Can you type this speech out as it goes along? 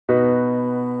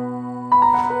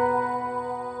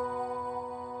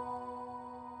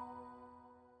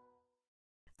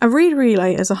reed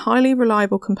relay is a highly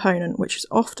reliable component which is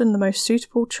often the most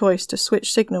suitable choice to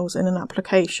switch signals in an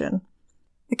application.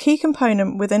 The key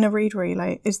component within a reed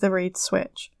relay is the reed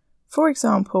switch. For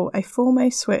example, a 4-way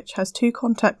switch has 2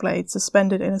 contact blades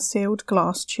suspended in a sealed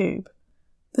glass tube.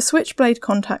 The switch blade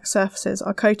contact surfaces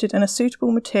are coated in a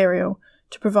suitable material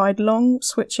to provide long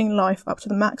switching life up to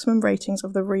the maximum ratings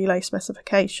of the relay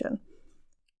specification.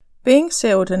 Being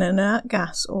sealed in an inert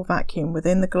gas or vacuum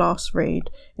within the glass reed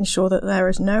ensure that there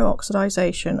is no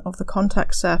oxidization of the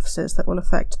contact surfaces that will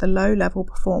affect the low-level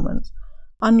performance,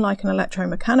 unlike an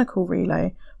electromechanical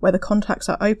relay where the contacts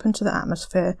are open to the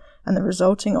atmosphere and the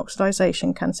resulting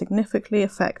oxidization can significantly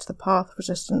affect the path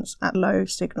resistance at low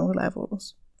signal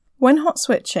levels. When hot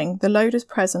switching, the load is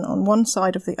present on one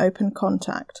side of the open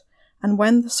contact, and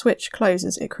when the switch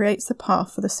closes it creates the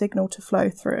path for the signal to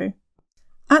flow through.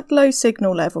 At low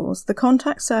signal levels, the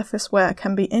contact surface wear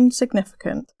can be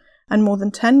insignificant, and more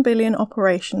than 10 billion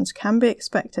operations can be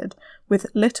expected with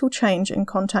little change in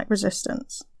contact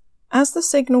resistance. As the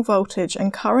signal voltage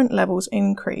and current levels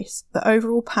increase, the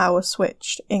overall power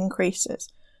switched increases.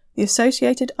 The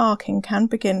associated arcing can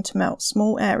begin to melt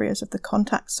small areas of the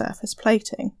contact surface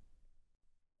plating.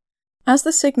 As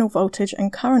the signal voltage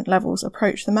and current levels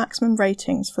approach the maximum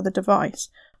ratings for the device,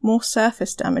 more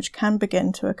surface damage can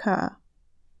begin to occur.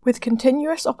 With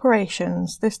continuous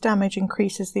operations, this damage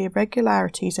increases the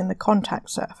irregularities in the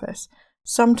contact surface,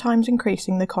 sometimes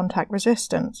increasing the contact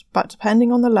resistance, but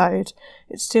depending on the load,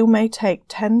 it still may take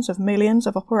tens of millions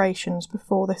of operations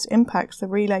before this impacts the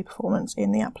relay performance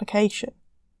in the application.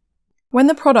 When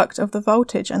the product of the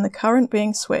voltage and the current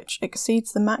being switched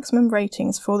exceeds the maximum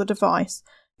ratings for the device,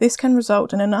 this can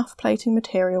result in enough plating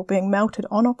material being melted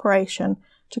on operation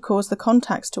to cause the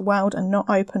contacts to weld and not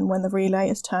open when the relay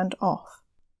is turned off.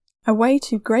 A way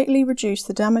to greatly reduce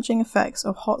the damaging effects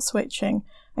of hot switching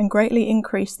and greatly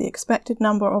increase the expected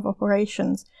number of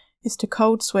operations is to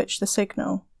cold switch the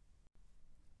signal.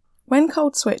 When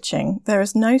cold switching, there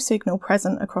is no signal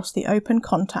present across the open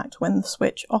contact when the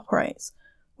switch operates.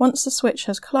 Once the switch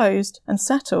has closed and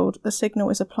settled, the signal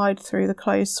is applied through the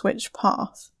closed switch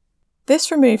path.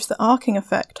 This removes the arcing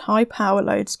effect high power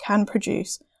loads can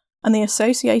produce and the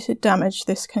associated damage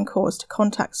this can cause to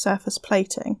contact surface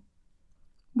plating.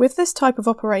 With this type of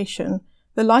operation,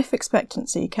 the life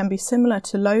expectancy can be similar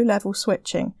to low-level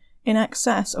switching in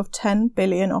excess of 10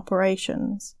 billion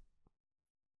operations.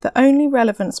 The only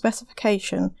relevant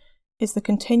specification is the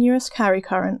continuous carry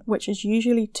current, which is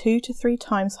usually 2 to 3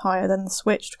 times higher than the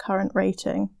switched current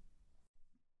rating.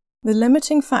 The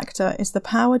limiting factor is the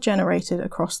power generated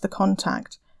across the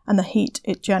contact and the heat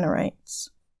it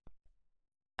generates.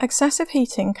 Excessive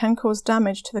heating can cause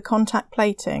damage to the contact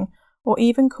plating or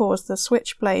even cause the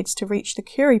switch blades to reach the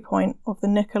Curie point of the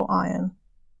nickel ion.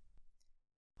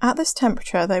 At this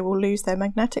temperature they will lose their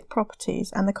magnetic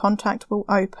properties and the contact will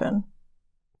open.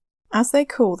 As they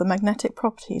cool, the magnetic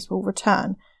properties will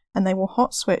return and they will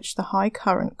hot switch the high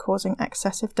current, causing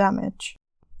excessive damage.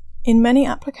 In many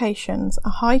applications, a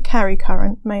high carry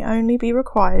current may only be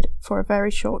required for a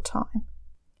very short time.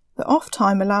 The off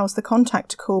time allows the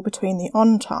contact to cool between the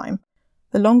on time.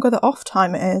 The longer the off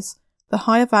time is, the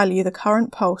higher value the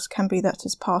current pulse can be that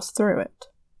is passed through it.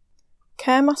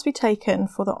 Care must be taken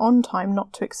for the on time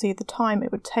not to exceed the time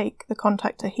it would take the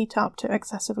contact to heat up to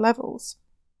excessive levels.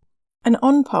 An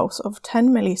on pulse of 10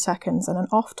 milliseconds and an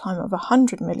off time of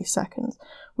 100 milliseconds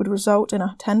would result in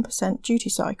a 10% duty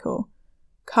cycle.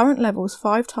 Current levels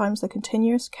 5 times the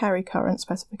continuous carry current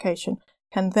specification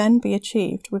can then be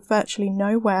achieved with virtually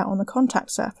no wear on the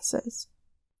contact surfaces.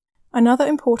 Another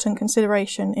important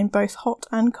consideration in both hot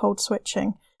and cold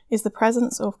switching is the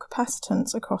presence of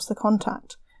capacitance across the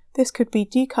contact. This could be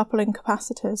decoupling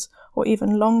capacitors or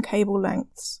even long cable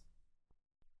lengths.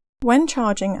 When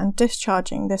charging and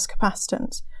discharging this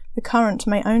capacitance, the current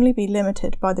may only be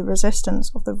limited by the resistance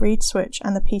of the reed switch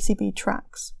and the PCB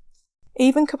tracks.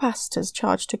 Even capacitors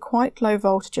charged to quite low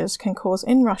voltages can cause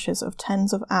inrushes of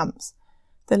tens of amps.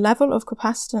 The level of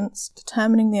capacitance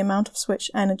determining the amount of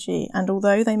switch energy, and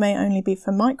although they may only be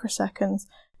for microseconds,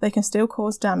 they can still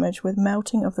cause damage with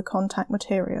melting of the contact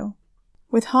material.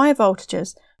 With higher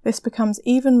voltages, this becomes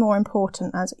even more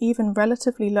important as even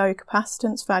relatively low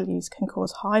capacitance values can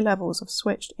cause high levels of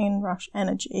switched inrush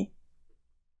energy.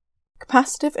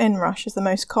 Capacitive inrush is the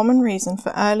most common reason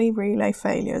for early relay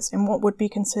failures in what would be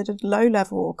considered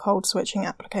low-level or cold switching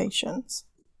applications.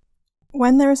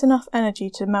 When there is enough energy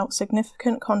to melt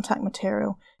significant contact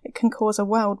material, it can cause a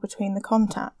weld between the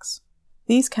contacts.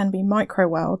 These can be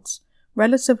micro-welds,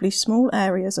 relatively small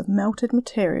areas of melted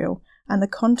material, and the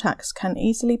contacts can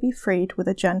easily be freed with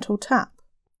a gentle tap.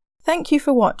 Thank you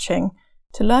for watching.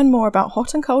 To learn more about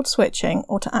hot and cold switching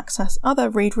or to access other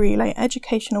Reed Relay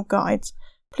educational guides,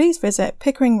 please visit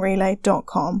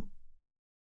pickeringrelay.com.